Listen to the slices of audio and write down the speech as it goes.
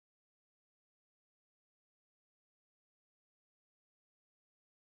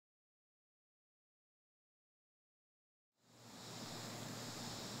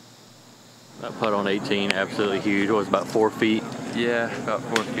That putt on 18, absolutely huge. What was it, about 4 feet? Yeah, about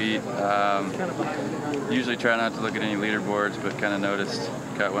 4 feet. Usually try not to look at any leaderboards, but kind of noticed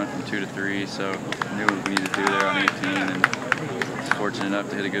cut went from 2 to 3, so knew what we needed to do there on 18, and was fortunate enough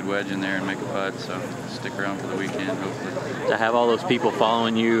to hit a good wedge in there and make a putt. So stick around for the weekend, hopefully. To have all those people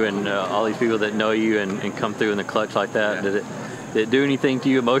following you and all these people that know you and come through in the clutch like that, Yeah. did it do anything to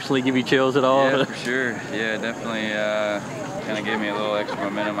you emotionally? Give you chills at all? Yeah, for sure. Yeah, definitely. Kind of gave me a little extra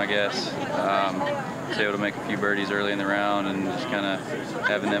momentum, I guess. Was able to make a few birdies early in the round, and just kind of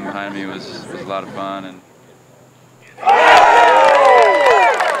having them behind me was a lot of fun. And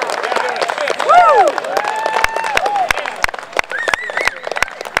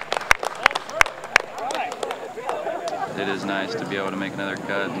it is nice to be able to make another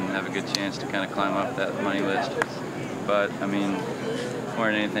cut and have a good chance to kind of climb up that money list. But I mean, more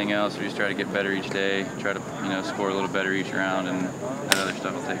than anything else, we just try to get better each day, try to score a little better each round, and that other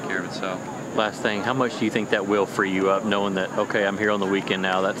stuff will take care of itself. Last thing, how much do you think that will free you up, knowing that, okay, I'm here on the weekend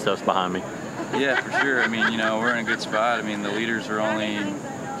now, that stuff's behind me? Yeah, for sure. I mean, we're in a good spot. I mean, the leaders are only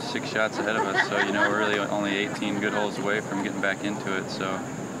 6 shots ahead of us, so we're really only 18 good holes away from getting back into it. So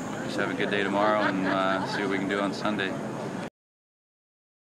just have a good day tomorrow and see what we can do on Sunday.